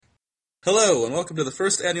Hello, and welcome to the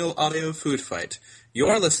first annual Audio Food Fight. You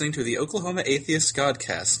are listening to the Oklahoma Atheist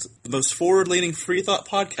Godcast, the most forward-leaning free-thought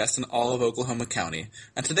podcast in all of Oklahoma County.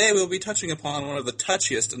 And today we will be touching upon one of the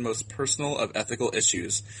touchiest and most personal of ethical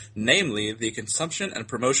issues, namely the consumption and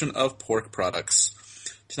promotion of pork products.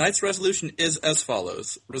 Tonight's resolution is as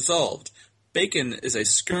follows. Resolved. Bacon is a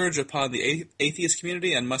scourge upon the atheist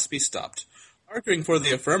community and must be stopped. Arguing for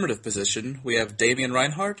the affirmative position, we have Damian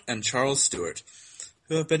Reinhardt and Charles Stewart,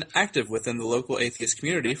 who have been active within the local atheist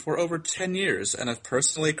community for over 10 years and have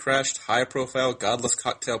personally crashed high-profile godless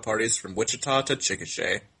cocktail parties from Wichita to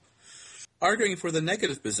Chickasha. Arguing for the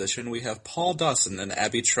negative position, we have Paul Dawson and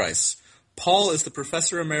Abby Trice. Paul is the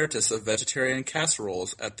Professor Emeritus of Vegetarian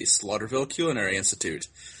Casseroles at the Slaughterville Culinary Institute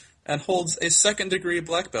and holds a second-degree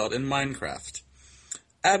black belt in Minecraft.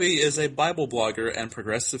 Abby is a Bible blogger and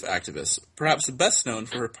progressive activist, perhaps best known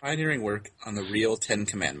for her pioneering work on the real Ten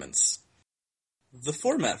Commandments. The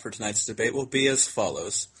format for tonight's debate will be as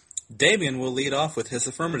follows. Damian will lead off with his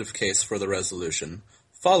affirmative case for the resolution,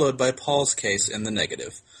 followed by Paul's case in the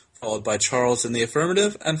negative, followed by Charles in the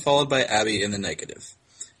affirmative, and followed by Abby in the negative.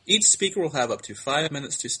 Each speaker will have up to 5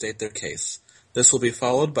 minutes to state their case. This will be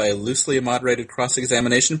followed by a loosely moderated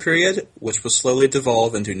cross-examination period, which will slowly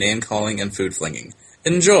devolve into name-calling and food-flinging.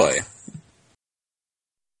 Enjoy!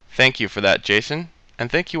 Thank you for that, Jason,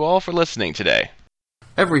 and thank you all for listening today.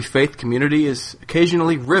 Every faith community is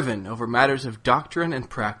occasionally riven over matters of doctrine and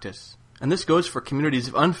practice, and this goes for communities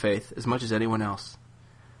of unfaith as much as anyone else.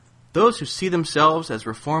 Those who see themselves as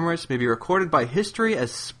reformers may be recorded by history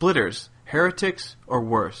as splitters, heretics, or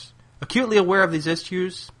worse. Acutely aware of these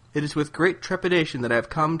issues, it is with great trepidation that I have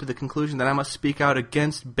come to the conclusion that I must speak out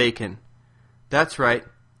against bacon. That's right,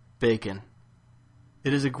 bacon.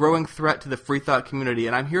 It is a growing threat to the free thought community,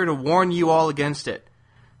 and I'm here to warn you all against it.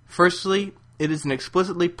 Firstly, it is an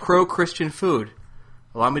explicitly pro-Christian food.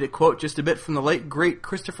 Allow me to quote just a bit from the late, great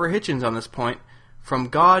Christopher Hitchens on this point, from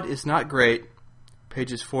God is Not Great,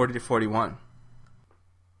 pages 40 to 41.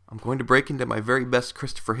 I'm going to break into my very best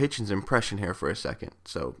Christopher Hitchens impression here for a second,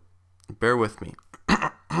 so bear with me.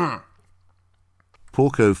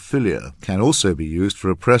 Porcophilia can also be used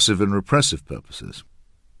for oppressive and repressive purposes.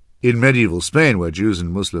 In medieval Spain, where Jews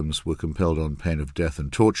and Muslims were compelled on pain of death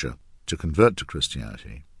and torture to convert to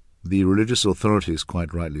Christianity, the religious authorities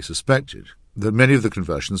quite rightly suspected that many of the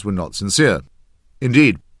conversions were not sincere.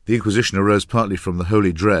 Indeed, the Inquisition arose partly from the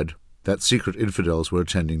holy dread that secret infidels were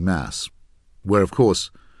attending Mass, where, of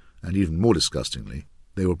course, and even more disgustingly,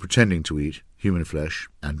 they were pretending to eat human flesh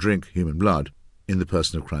and drink human blood in the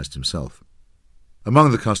person of Christ himself.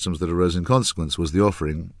 Among the customs that arose in consequence was the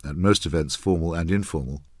offering, at most events formal and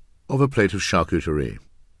informal, of a plate of charcuterie.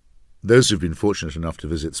 Those who've been fortunate enough to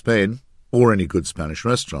visit Spain, or any good Spanish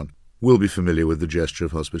restaurant, will be familiar with the gesture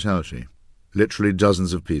of hospitality. Literally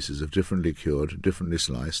dozens of pieces of differently cured, differently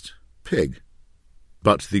sliced pig.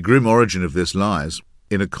 But the grim origin of this lies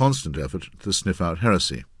in a constant effort to sniff out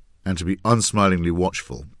heresy, and to be unsmilingly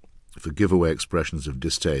watchful for giveaway expressions of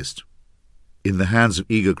distaste. In the hands of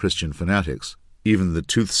eager Christian fanatics, even the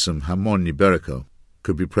toothsome jamón ibérico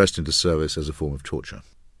could be pressed into service as a form of torture.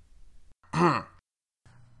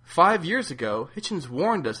 5 years ago, Hitchens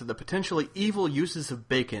warned us of the potentially evil uses of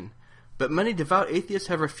bacon, but many devout atheists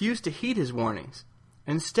have refused to heed his warnings.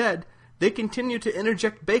 Instead, they continue to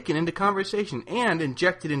interject bacon into conversation and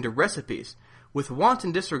inject it into recipes, with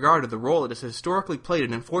wanton disregard of the role it has historically played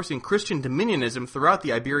in enforcing Christian dominionism throughout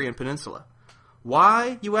the Iberian Peninsula.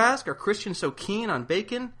 Why, you ask, are Christians so keen on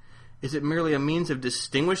bacon? Is it merely a means of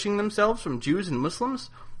distinguishing themselves from Jews and Muslims?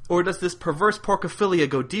 Or does this perverse porcophilia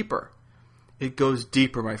go deeper? It goes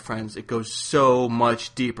deeper, my friends. It goes so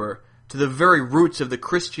much deeper, to the very roots of the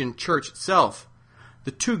Christian church itself.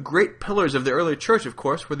 The two great pillars of the early church, of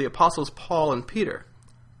course, were the apostles Paul and Peter.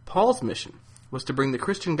 Paul's mission was to bring the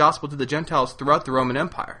Christian gospel to the Gentiles throughout the Roman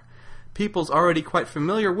Empire, peoples already quite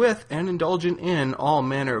familiar with and indulgent in all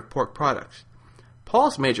manner of pork products.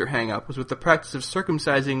 Paul's major hang-up was with the practice of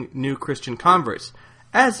circumcising new Christian converts,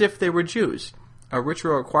 as if they were Jews, a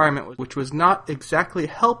ritual requirement which was not exactly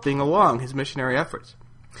helping along his missionary efforts,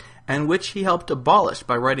 and which he helped abolish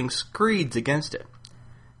by writing screeds against it.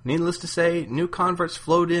 Needless to say, new converts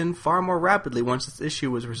flowed in far more rapidly once this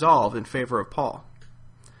issue was resolved in favor of Paul.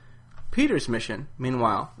 Peter's mission,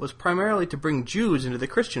 meanwhile, was primarily to bring Jews into the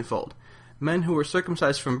Christian fold, men who were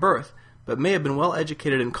circumcised from birth, but may have been well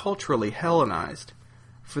educated and culturally Hellenized.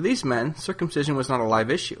 For these men, circumcision was not a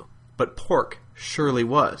live issue, but pork surely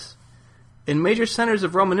was. In major centers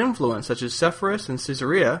of Roman influence, such as Sepphoris and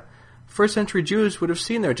Caesarea, first-century Jews would have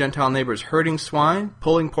seen their Gentile neighbors herding swine,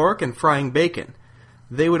 pulling pork, and frying bacon.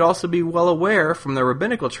 They would also be well aware from their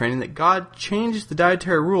rabbinical training that God changes the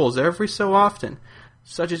dietary rules every so often,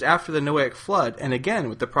 such as after the Noahic flood, and again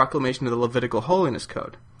with the proclamation of the Levitical Holiness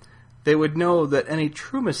Code. They would know that any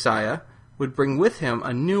true Messiah would bring with him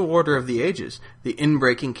a new order of the ages, the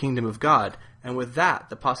inbreaking kingdom of God, and with that,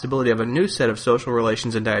 the possibility of a new set of social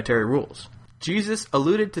relations and dietary rules. Jesus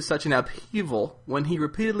alluded to such an upheaval when he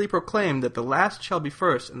repeatedly proclaimed that the last shall be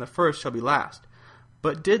first and the first shall be last.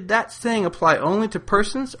 But did that saying apply only to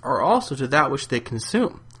persons or also to that which they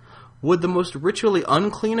consume? Would the most ritually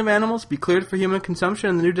unclean of animals be cleared for human consumption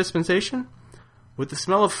in the new dispensation? With the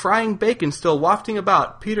smell of frying bacon still wafting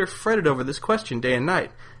about, Peter fretted over this question day and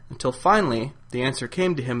night, until finally the answer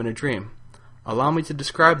came to him in a dream. Allow me to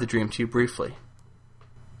describe the dream to you briefly.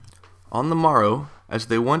 On the morrow, as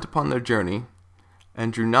they went upon their journey,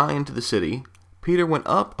 and drew nigh into the city, Peter went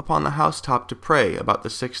up upon the housetop to pray about the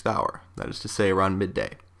 6th hour, that is to say, around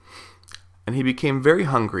midday. And he became very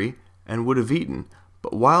hungry, and would have eaten,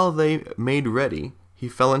 but while they made ready, he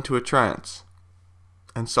fell into a trance,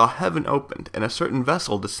 and saw heaven opened, and a certain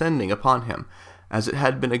vessel descending upon him, as it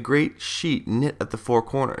had been a great sheet knit at the 4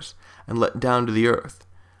 corners, and let down to the earth,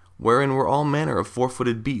 wherein were all manner of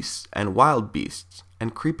 4-footed beasts, and wild beasts,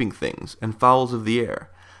 and creeping things, and fowls of the air.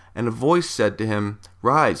 And a voice said to him,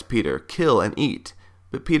 Rise, Peter, kill and eat.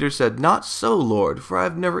 But Peter said, Not so, Lord, for I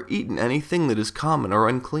have never eaten anything that is common or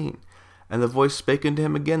unclean. And the voice spake unto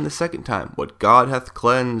him again the 2nd time, What God hath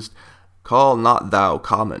cleansed, call not thou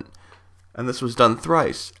common. And this was done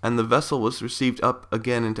thrice, and the vessel was received up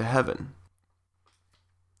again into heaven.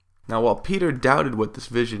 Now while Peter doubted what this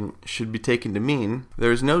vision should be taken to mean,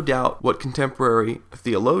 there is no doubt what contemporary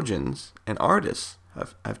theologians and artists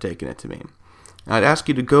have taken it to mean. I'd ask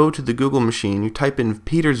you to go to the Google machine, you type in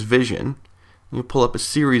Peter's vision, and you pull up a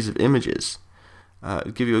series of images.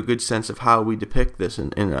 It'll give you a good sense of how we depict this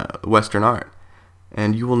in Western art.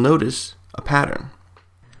 And you will notice a pattern.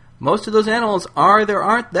 Most of those animals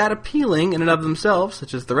aren't that appealing in and of themselves,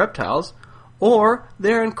 such as the reptiles, or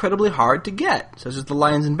they're incredibly hard to get, such as the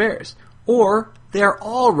lions and bears, or they are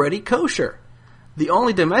already kosher. The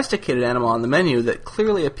only domesticated animal on the menu that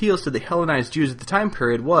clearly appeals to the Hellenized Jews of the time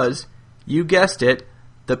period was, you guessed it,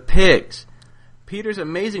 the pigs. Peter's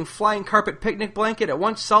amazing flying carpet picnic blanket at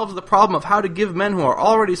once solves the problem of how to give men who are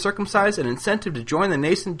already circumcised an incentive to join the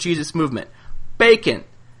nascent Jesus movement. Bacon!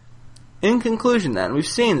 In conclusion, then, we've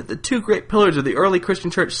seen that the 2 great pillars of the early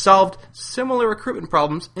Christian church solved similar recruitment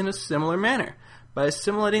problems in a similar manner, by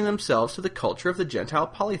assimilating themselves to the culture of the Gentile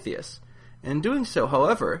polytheists. In doing so,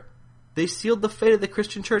 however, they sealed the fate of the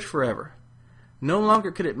Christian church forever. No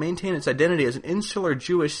longer could it maintain its identity as an insular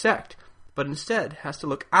Jewish sect, but instead has to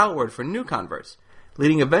look outward for new converts,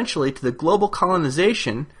 leading eventually to the global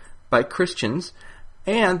colonization by Christians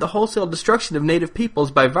and the wholesale destruction of native peoples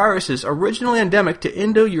by viruses originally endemic to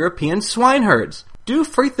Indo-European swine herds. Do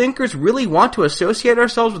freethinkers really want to associate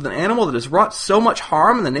ourselves with an animal that has wrought so much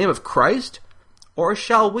harm in the name of Christ? Or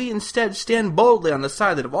shall we instead stand boldly on the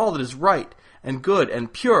side of all that is right and good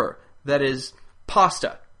and pure, that is,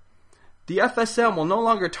 pasta? The FSM will no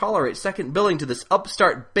longer tolerate second billing to this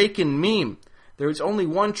upstart bacon meme. There is only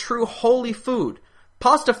one true holy food.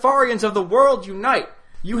 Pastafarians of the world, unite!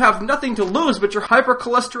 You have nothing to lose but your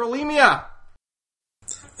hypercholesterolemia!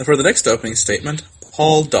 And for the next opening statement,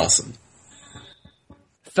 Paul Dawson.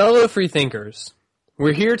 Fellow freethinkers,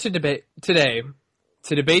 we're here today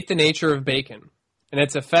to debate the nature of bacon and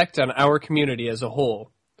its effect on our community as a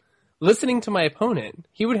whole. Listening to my opponent,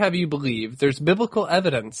 he would have you believe there's biblical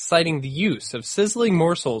evidence citing the use of sizzling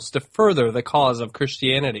morsels to further the cause of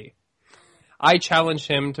Christianity. I challenge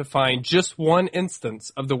him to find just one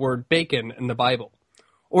instance of the word bacon in the Bible,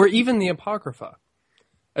 or even the Apocrypha.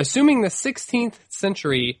 Assuming the 16th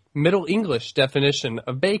century Middle English definition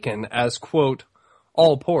of bacon as, quote,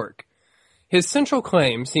 all pork, his central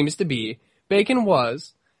claim seems to be bacon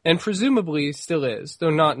was, and presumably still is, though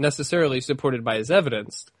not necessarily supported by his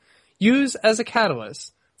evidence, used as a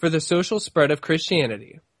catalyst for the social spread of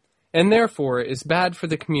Christianity, and therefore is bad for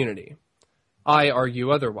the community. I argue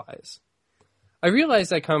otherwise. I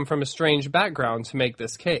realize I come from a strange background to make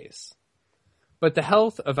this case, but the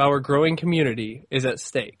health of our growing community is at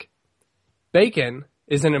stake. Bacon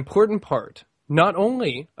is an important part, not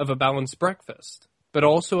only of a balanced breakfast, but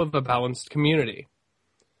also of a balanced community.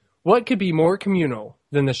 What could be more communal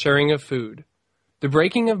than the sharing of food, the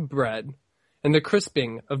breaking of bread, and the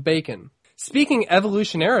crisping of bacon? Speaking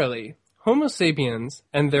evolutionarily, Homo sapiens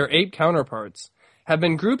and their ape counterparts have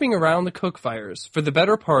been grouping around the cook fires for the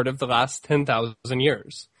better part of the last 10,000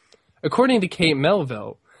 years. According to Kate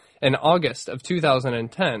Melville, in August of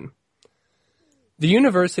 2010, The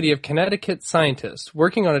University of Connecticut scientists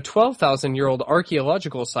working on a 12,000-year-old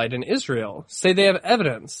archaeological site in Israel say they have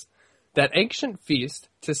evidence that ancient feast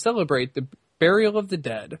to celebrate the burial of the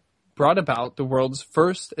dead brought about the world's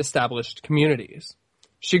first established communities.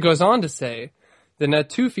 She goes on to say the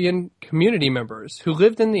Natufian community members who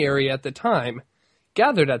lived in the area at the time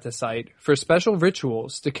gathered at the site for special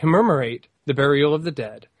rituals to commemorate the burial of the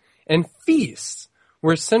dead, and feasts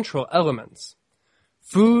were central elements.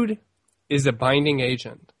 Food is a binding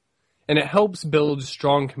agent, and it helps build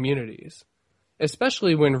strong communities,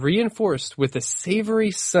 especially when reinforced with a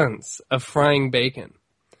savory sense of frying bacon.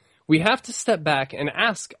 We have to step back and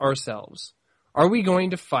ask ourselves, are we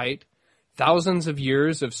going to fight thousands of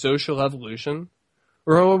years of social evolution,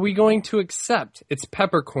 or are we going to accept its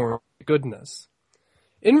peppercorn goodness?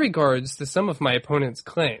 In regards to some of my opponent's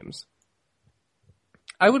claims,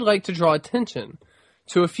 I would like to draw attention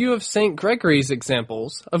to a few of St. Gregory's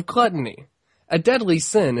examples of gluttony, a deadly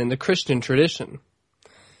sin in the Christian tradition.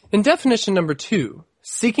 In definition number 2,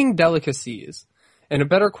 seeking delicacies and a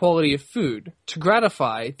better quality of food to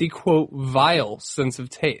gratify the, quote, vile sense of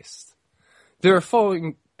taste. There are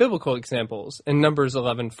following biblical examples in Numbers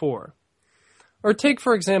 11:4. Or take,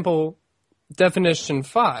 for example, definition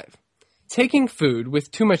 5, taking food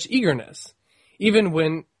with too much eagerness, even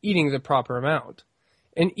when eating the proper amount,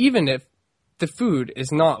 and even if the food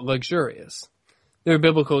is not luxurious. There are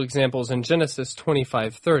biblical examples in Genesis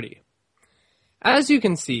 25:30. As you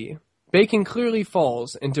can see, bacon clearly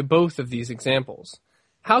falls into both of these examples.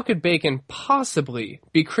 How could bacon possibly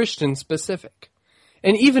be Christian-specific?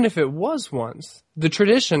 And even if it was once, the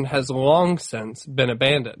tradition has long since been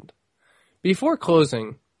abandoned. Before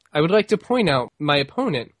closing, I would like to point out my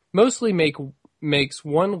opponent mostly makes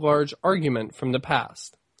one large argument from the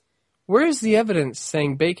past. Where is the evidence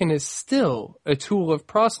saying bacon is still a tool of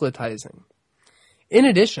proselytizing? In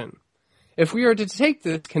addition, if we are to take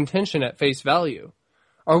this contention at face value,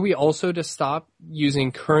 are we also to stop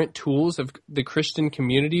using current tools of the Christian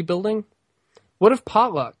community building? What of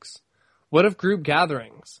potlucks? What of group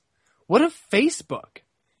gatherings? What of Facebook?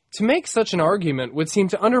 To make such an argument would seem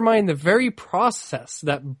to undermine the very process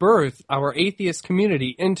that birthed our atheist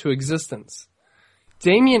community into existence.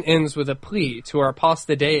 Damien ends with a plea to our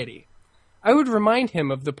pasta deity. I would remind him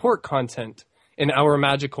of the pork content in our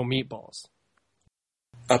magical meatballs.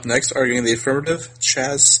 Up next, arguing the affirmative,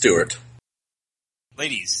 Chaz Stewart.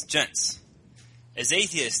 Ladies, gents, as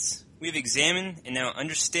atheists, we have examined and now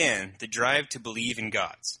understand the drive to believe in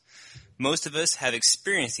gods. Most of us have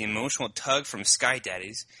experienced the emotional tug from sky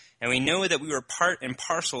daddies, and we know that we were part and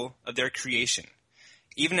parcel of their creation.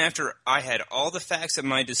 Even after I had all the facts at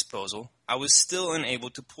my disposal, I was still unable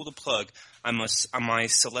to pull the plug on my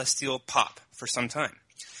celestial pop for some time.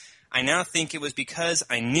 I now think it was because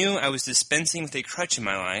I knew I was dispensing with a crutch in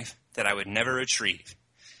my life that I would never retrieve.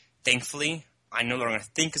 Thankfully, I no longer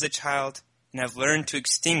think as a child, and have learned to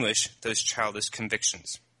extinguish those childish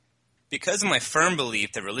convictions. Because of my firm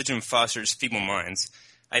belief that religion fosters feeble minds,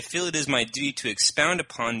 I feel it is my duty to expound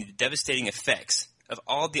upon the devastating effects of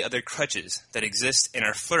all the other crutches that exist and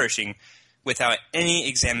are flourishing without any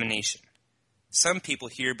examination. Some people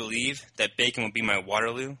here believe that bacon will be my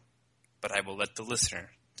Waterloo, but I will let the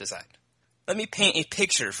listener decide. Let me paint a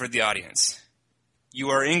picture for the audience.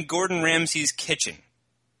 You are in Gordon Ramsay's kitchen.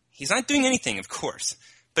 He's not doing anything, of course,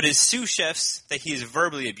 but his sous chefs that he is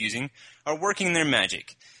verbally abusing are working their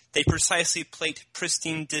magic. They precisely plate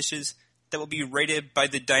pristine dishes that will be rated by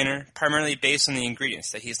the diner primarily based on the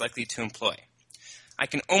ingredients that he is likely to employ. I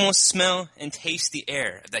can almost smell and taste the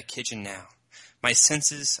air of that kitchen now. My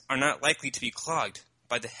senses are not likely to be clogged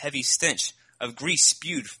by the heavy stench of grease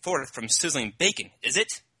spewed forth from sizzling bacon, is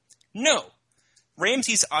it? No!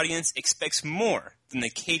 Ramsay's audience expects more than the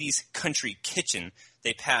Katie's Country Kitchen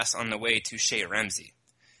they pass on the way to Chez Ramsay.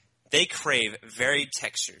 They crave varied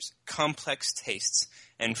textures, complex tastes,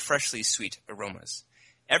 and freshly sweet aromas.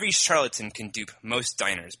 Every charlatan can dupe most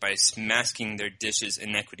diners by masking their dishes'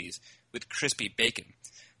 inequities with crispy bacon.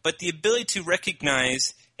 But the ability to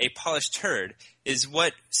recognize a polished turd is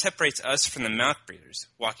what separates us from the mouth breathers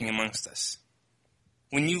walking amongst us.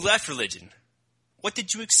 When you left religion, what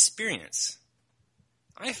did you experience?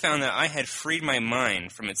 I found that I had freed my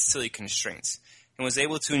mind from its silly constraints and was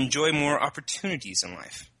able to enjoy more opportunities in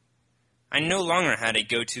life. I no longer had a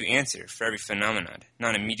go-to answer for every phenomenon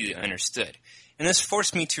not immediately understood, and this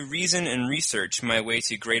forced me to reason and research my way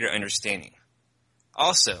to greater understanding.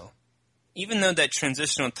 Also, even though that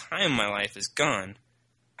transitional time in my life is gone,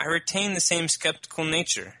 I retain the same skeptical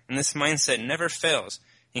nature, and this mindset never fails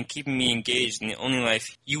in keeping me engaged in the only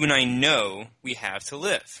life you and I know we have to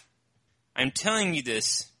live. I'm telling you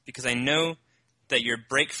this because I know that your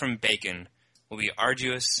break from bacon will be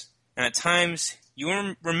arduous, and at times you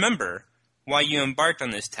will remember why you embarked on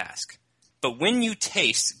this task. But when you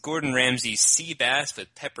taste Gordon Ramsay's sea bass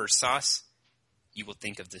with pepper sauce, you will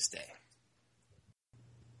think of this day.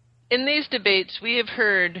 In these debates, we have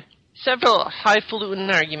heard several highfalutin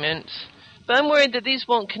arguments, but I'm worried that these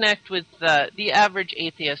won't connect with the average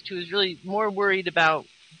atheist who is really more worried about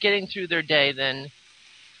getting through their day than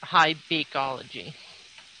high bakeology.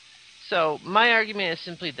 So, my argument is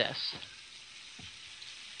simply this.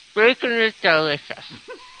 Bacon is delicious.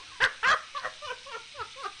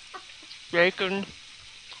 Bacon's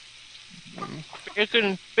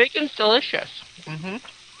delicious.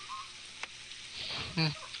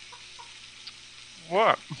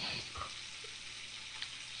 What?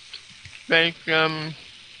 Bacon.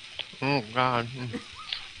 Oh, God.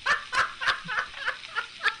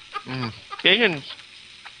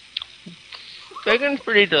 Bacon's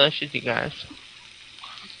pretty delicious, you guys.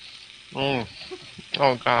 Oh,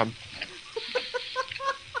 God.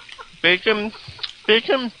 Bacon.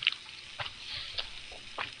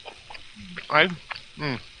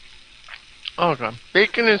 Oh, God.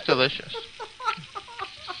 Bacon is delicious.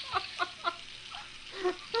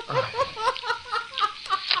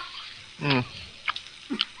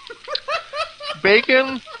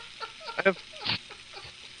 Bacon. I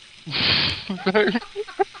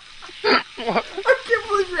can't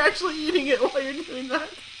believe you're actually eating it while you're doing that.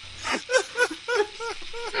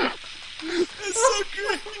 It's so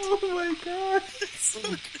great. Oh my god. It's so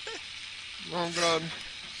great. Oh, God.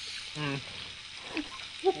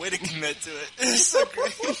 Way to commit to it. It's so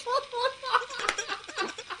great.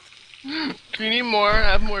 Do you need more?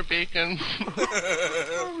 I have more bacon.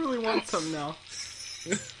 I really want some now.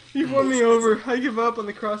 You've won me over. I give up on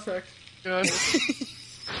the cross-act. God.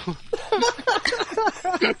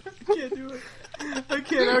 I can't do it. I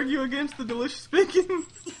can't argue against the delicious bacon.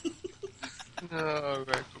 Oh,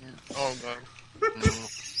 bacon. Oh, God.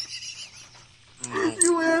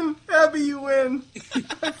 You win. Abby, you win.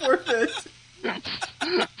 I forfeit.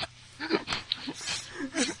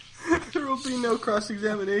 There will be no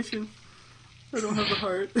cross-examination. I don't have the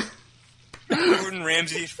heart. Gordon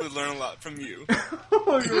Ramsay would learn a lot from you.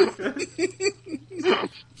 Oh, you're okay.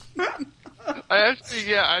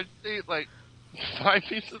 I'd eat like 5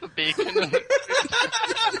 pieces of bacon.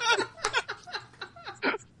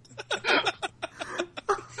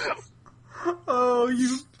 Oh,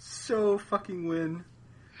 you so fucking win.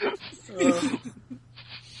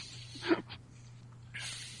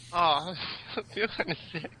 I feel kind of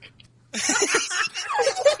sick.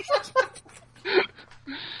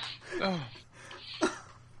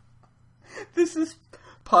 This is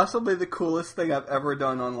possibly the coolest thing I've ever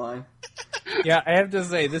done online. Yeah, I have to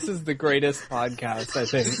say, this is the greatest podcast, I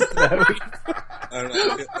think. I don't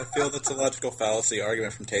know. I feel that's a logical fallacy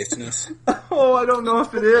argument from tastiness. Oh, I don't know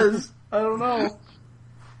if it is. I don't know.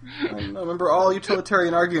 Remember, all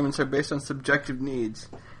utilitarian arguments are based on subjective needs.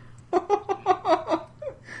 You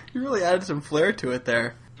really added some flair to it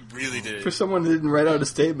there. Really did. For someone who didn't write out a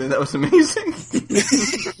statement, that was amazing.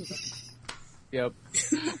 Yep.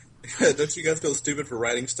 Don't you guys feel stupid for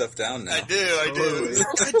writing stuff down now? I do. Totally.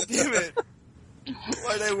 God damn it.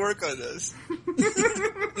 Why did I work on this?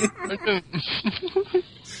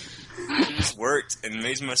 I just worked and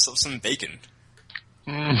made myself some bacon.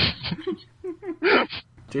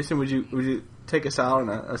 Jason, would you take us out on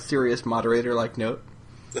a serious moderator-like note?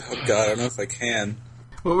 Oh god, I don't know if I can.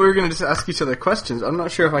 Well, we were going to just ask each other questions. I'm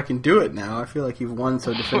not sure if I can do it now. I feel like you've won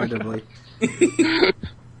so definitively.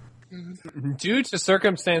 Due to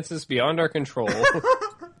circumstances beyond our control,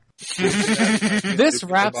 this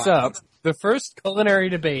wraps up the first culinary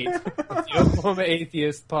debate of the Oklahoma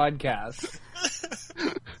Atheist podcast.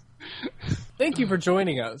 Thank you for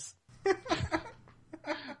joining us.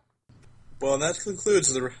 Well, and that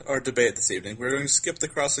concludes our debate this evening. We're going to skip the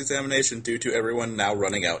cross-examination due to everyone now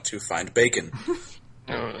running out to find bacon.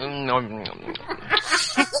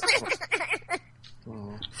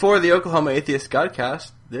 For the Oklahoma Atheist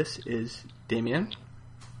Godcast, this is Damien.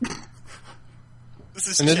 This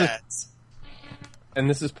is And this is- Chaz. And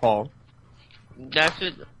this is Paul. That's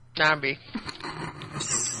it, Nabby.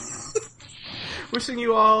 Wishing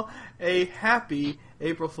you all a happy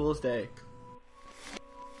April Fool's Day.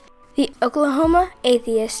 The Oklahoma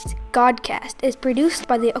Atheist Godcast is produced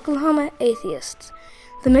by the Oklahoma Atheists.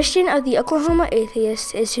 The mission of the Oklahoma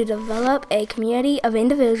Atheists is to develop a community of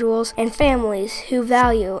individuals and families who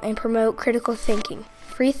value and promote critical thinking,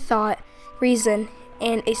 free thought, reason,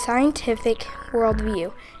 and a scientific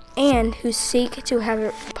worldview, and who seek to have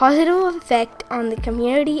a positive effect on the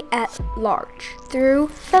community at large through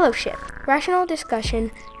fellowship, rational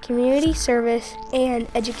discussion, community service, and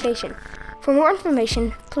education. For more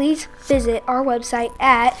information, please visit our website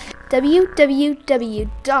at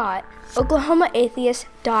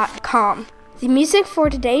www.oklahomaatheist.com. The music for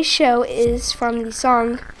today's show is from the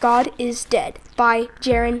song God is Dead by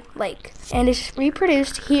Jaron Lake and is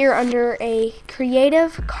reproduced here under a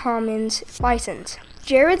Creative Commons license.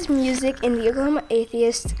 Jared's music and the Oklahoma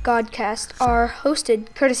Atheist Godcast are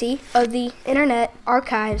hosted courtesy of the Internet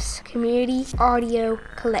Archive's Community Audio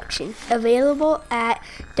Collection, available at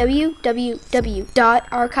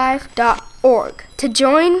www.archive.org. To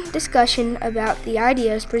join discussion about the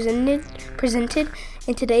ideas presented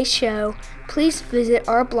in today's show, please visit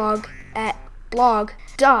our blog at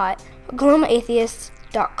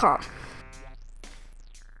blog.oklahomaatheists.com.